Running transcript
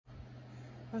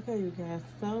Okay, you guys,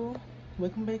 so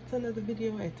welcome back to another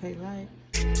video at Taylife.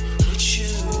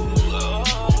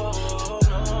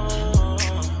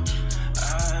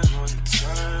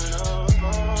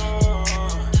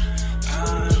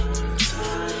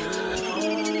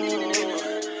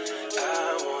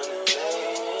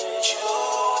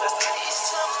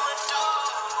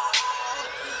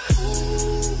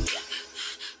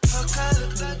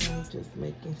 I'm just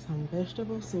making some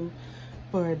vegetable soup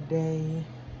for a day.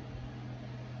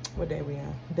 What day we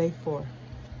on? Day 4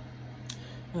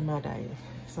 of my diet.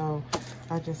 So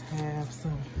I just have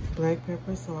some black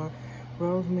pepper, salt,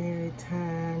 rosemary,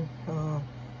 thyme,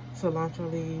 cilantro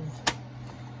leaves,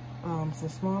 some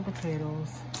small potatoes,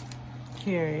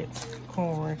 carrots,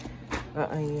 corn,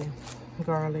 onion,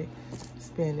 garlic,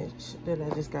 spinach that I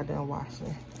just got done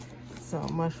washing,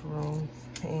 some mushrooms,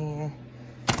 and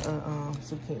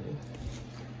zucchini.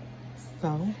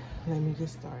 So let me get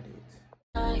started.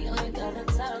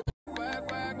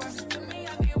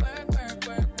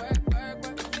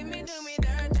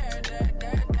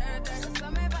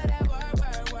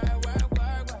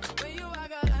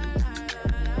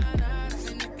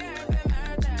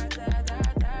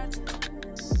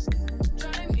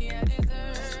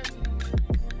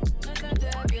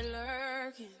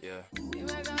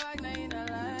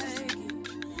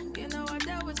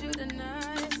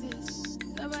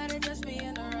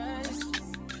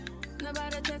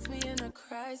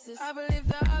 I believe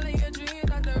that all of your dreams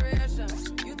are duration.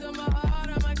 You took my heart,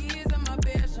 all my keys, and my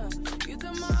patience. You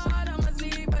took my heart, I must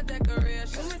leave a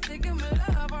decoration. You mistaken my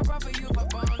love, I brought for you for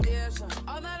foundation.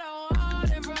 All that I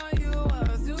wanted from you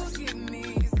was to give me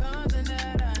something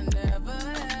that I never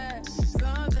had,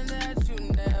 something that you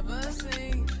never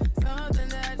seen, something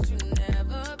that you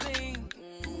never been.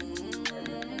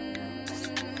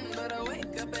 But I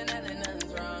wake up and nothing's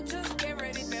wrong. Just get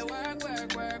ready for work,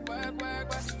 work, work, work, work,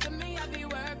 work. To me, I be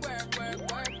work, work, work,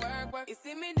 work, work, work. You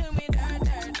see me do me da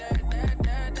da da da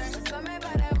da da. So me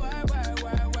by that work, work,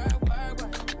 work, work, work,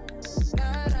 work. Da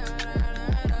da da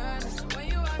da da. When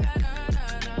you walk out, da da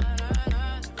da da da.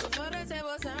 Before the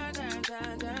table turn, turn,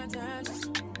 turn, turn,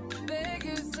 turn. Beg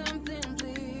you something,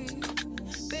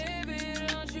 please. Baby,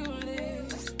 don't you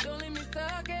leave. Don't leave me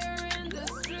stuck here in the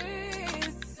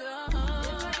streets. If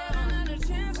I get another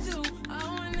chance to, I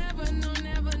will never, no,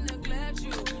 never neglect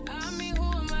you. I mean, who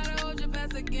am I to hold your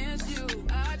best against you?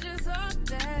 I just hope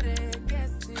that it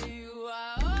gets to you. I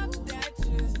hope that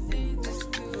you see this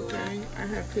too. Okay, I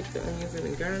have picked the onions and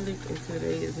the garlic until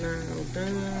they is now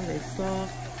done. They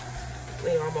soft.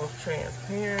 They almost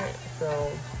transparent.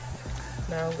 So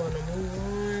now I'm going to move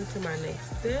on to my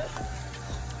next step.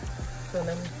 So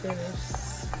let me finish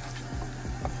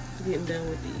getting done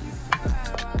with these.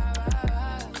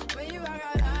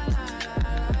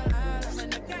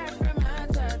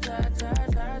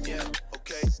 Yeah,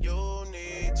 okay, you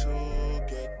need to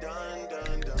get done,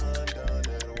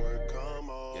 let the work come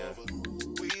over.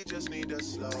 We just need to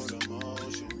slow the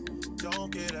motion.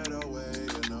 Don't get out of the way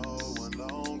to no one.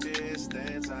 Long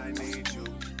distance, I need you.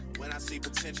 When I see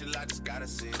potential, I just gotta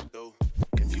see it through.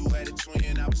 If you had a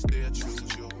twin, I would still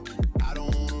choose you. I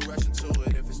don't wanna rush into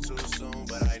it if it's too soon,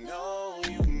 but I know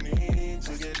you need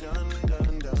to get done,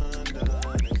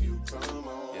 if you come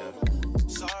on. Yeah.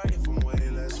 Sorry if I'm way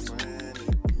less friendly.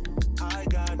 I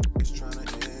got niggas tryna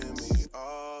end me.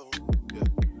 Oh,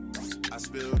 yeah. I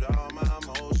spilled all my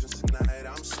emotions tonight.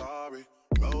 I'm sorry.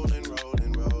 Rolling,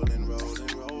 rolling, rolling,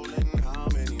 rolling, rolling. How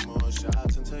many more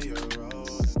shots until you're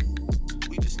rolling?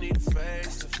 We just need a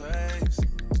face to face.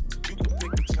 You can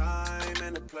pick the time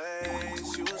and the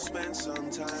place. You will spend some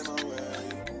time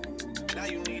away. Now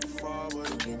you need to forward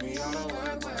and give me all the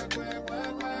work, work, work,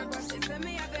 work, work, work. They send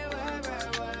me out there, work,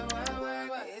 work, work, work, work,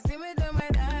 work. You see me do my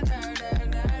da da da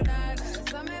da da da.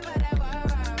 So me by that work,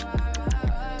 work, work, work,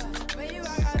 work. When you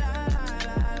walk out, la la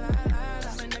la la la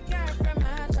la. When the car from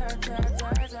my church, church,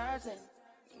 church, church.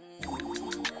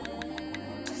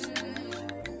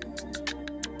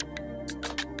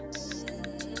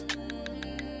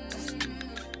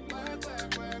 Work, work,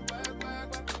 work, work, work,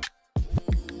 work.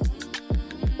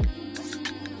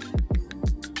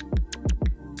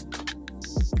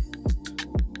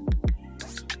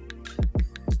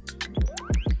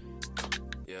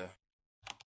 Yeah.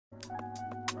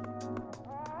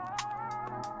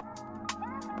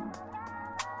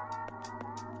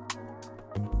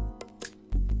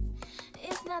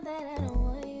 It's not that I don't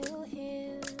want you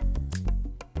here.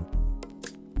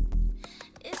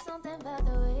 It's something about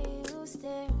the way you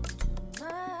stare into my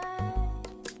eyes.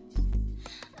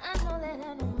 I know that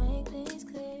I don't make things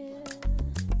clear.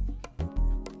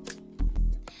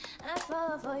 I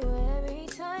fall for you every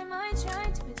time I try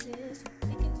to resist.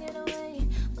 We can get away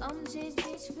from chase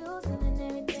beach views and then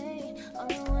every day.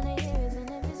 All I wanna hear is an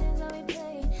visions that we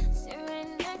play. Sit right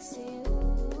next to you.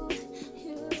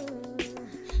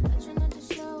 I try not to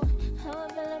show how I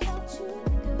feel about you.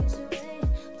 Think I wish away.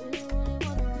 Really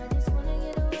wanna, I just wanna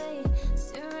get away.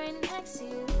 Sit right next to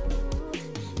you.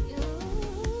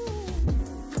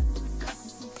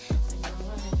 I don't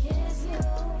wanna kiss you.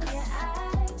 Yeah, I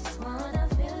just wanna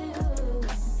feel you.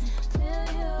 Feel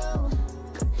you.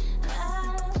 I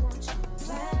want you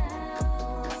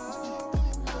around.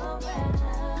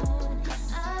 Around.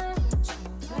 I want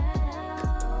you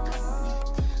around.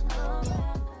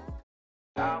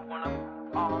 I wanna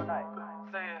all night,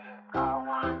 say it. I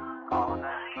wanna all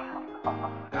night.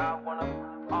 I wanna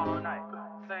all night,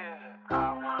 say it.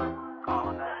 I wanna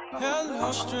all night.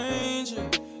 Hello, stranger.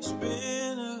 It's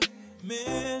been a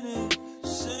minute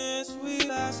since we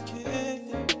last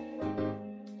kicked it.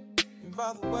 And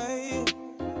by the way,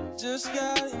 just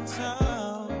got in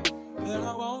town, and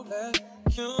I won't let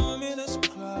cumulus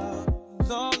clouds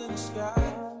all in the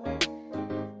sky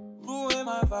ruin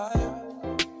my vibe.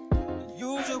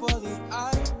 Usually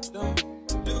I don't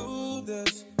do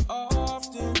this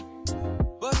often,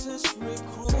 but since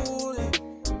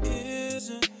recruiting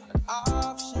isn't an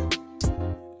option,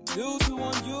 due to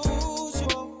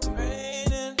unusual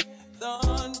rain and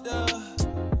thunder,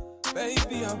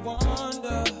 baby I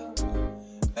wonder,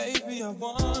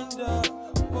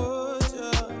 would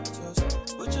you just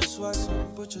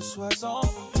put your sweats on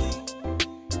for me?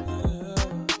 Yeah.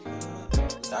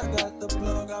 I got the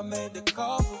plug, I made the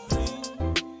call for me.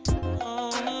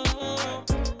 I'm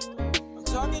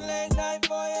talking late night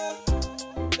for ya.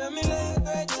 Let me lay a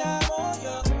great time on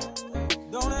ya.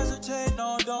 Don't hesitate,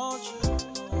 no, don't you?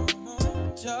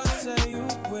 Just say you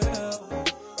will.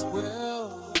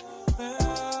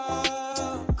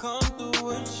 Come through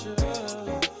and chill.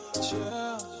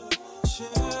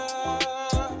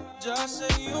 Just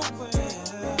say you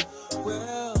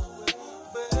will.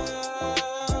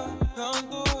 Come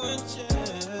through and chill.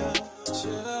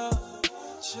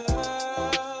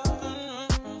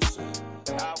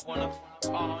 I wanna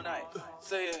all night,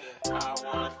 say it. I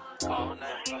wanna all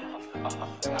night.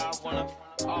 I wanna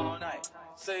all night,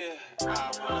 say it.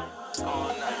 I wanna all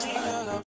night.